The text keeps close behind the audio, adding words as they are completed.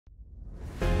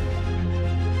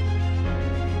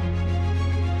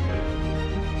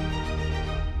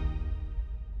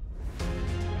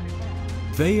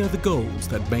They are the goals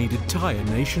that made entire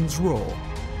nations roar.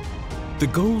 The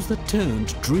goals that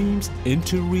turned dreams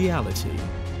into reality.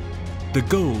 The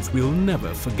goals we'll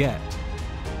never forget.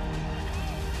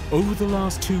 Over the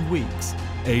last 2 weeks,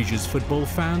 Asia's football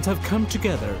fans have come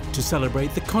together to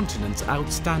celebrate the continent's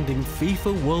outstanding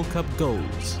FIFA World Cup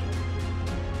goals.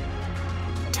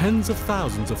 Tens of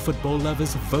thousands of football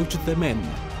lovers voted them in.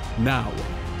 Now,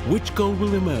 which goal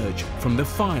will emerge from the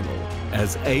final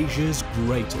as Asia's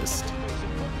greatest?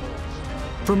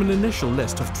 From an initial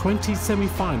list of 20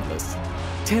 semi-finalists,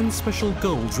 10 special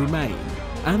goals remain,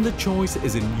 and the choice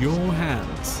is in your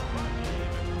hands.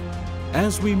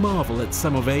 As we marvel at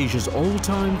some of Asia's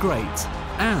all-time greats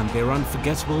and their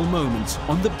unforgettable moments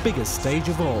on the biggest stage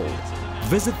of all,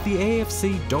 visit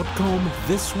theafc.com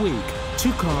this week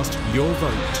to cast your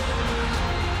vote.